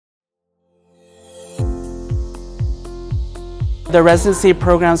The residency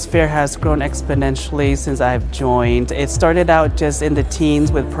programs fair has grown exponentially since I've joined. It started out just in the teens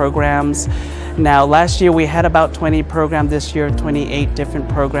with programs. Now last year we had about 20 programs, this year 28 different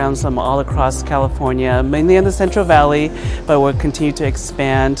programs all across California, mainly in the Central Valley, but we'll continue to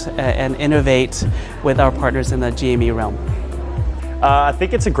expand and innovate with our partners in the GME realm. I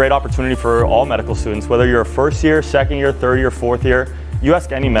think it's a great opportunity for all medical students, whether you're a first year, second year, third year, fourth year. You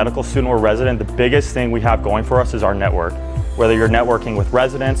ask any medical student or resident, the biggest thing we have going for us is our network. Whether you're networking with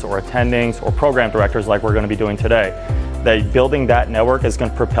residents or attendings or program directors like we're going to be doing today, that building that network is going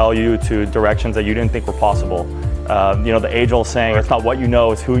to propel you to directions that you didn't think were possible. You know, the age-old saying, it's not what you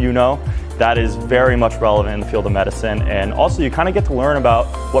know, it's who you know. That is very much relevant in the field of medicine. And also you kind of get to learn about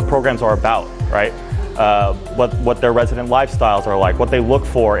what programs are about, right? What their resident lifestyles are like, what they look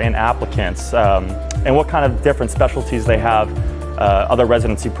for in applicants, and what kind of different specialties they have, other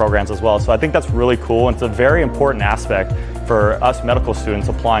residency programs as well. So I think that's really cool, and it's a very important aspect for us medical students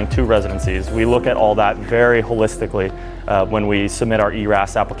applying to residencies. We look at all that very holistically when we submit our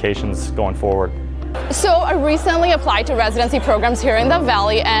ERAS applications going forward. So I recently applied to residency programs here in the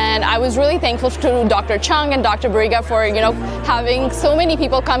Valley, and I was really thankful to Dr. Chung and Dr. Briga for, having so many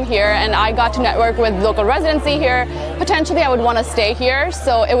people come here, and I got to network with local residency here. Potentially I would want to stay here,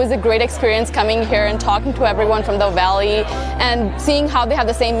 so it was a great experience coming here and talking to everyone from the Valley and seeing how they have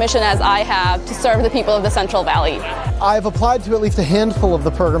the same mission as I have to serve the people of the Central Valley. I've applied to at least a handful of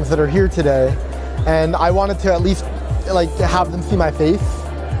the programs that are here today, and I wanted to at least have them see my face.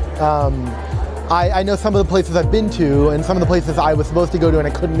 I know some of the places I've been to and some of the places I was supposed to go to and I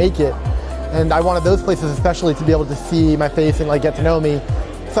couldn't make it. And I wanted those places especially to be able to see my face and get to know me,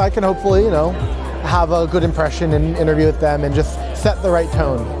 so I can hopefully, have a good impression and interview with them and just set the right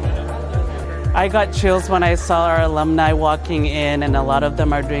tone. I got chills when I saw our alumni walking in, and a lot of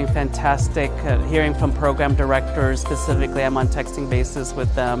them are doing fantastic. Hearing from program directors specifically, I'm on texting basis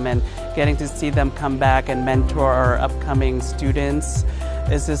with them, and getting to see them come back and mentor our upcoming students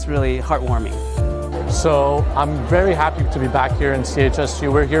is just really heartwarming. So I'm very happy to be back here in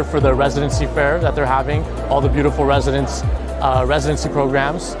CHSU. We're here for the residency fair that they're having, all the beautiful residency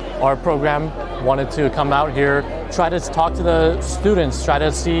programs. Our program wanted to come out here, try to talk to the students, try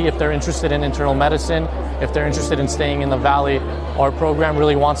to see if they're interested in internal medicine, if they're interested in staying in the Valley. Our program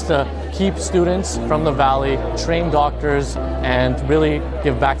really wants to keep students from the Valley, train doctors, and really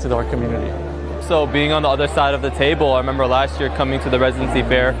give back to our community. So being on the other side of the table, I remember last year coming to the residency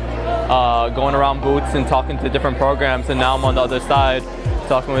fair, going around booths and talking to different programs, and now I'm on the other side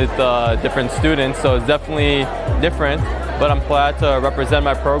talking with different students, so it's definitely different, but I'm glad to represent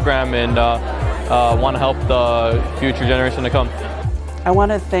my program and want to help the future generation to come. I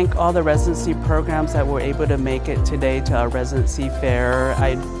want to thank all the residency programs that were able to make it today to our residency fair.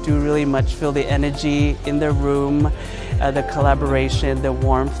 I do really much feel the energy in the room, the collaboration, the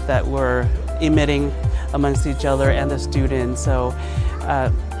warmth that we're emitting amongst each other and the students. So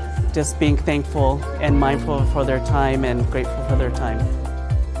just being thankful and mindful for their time and grateful for their time.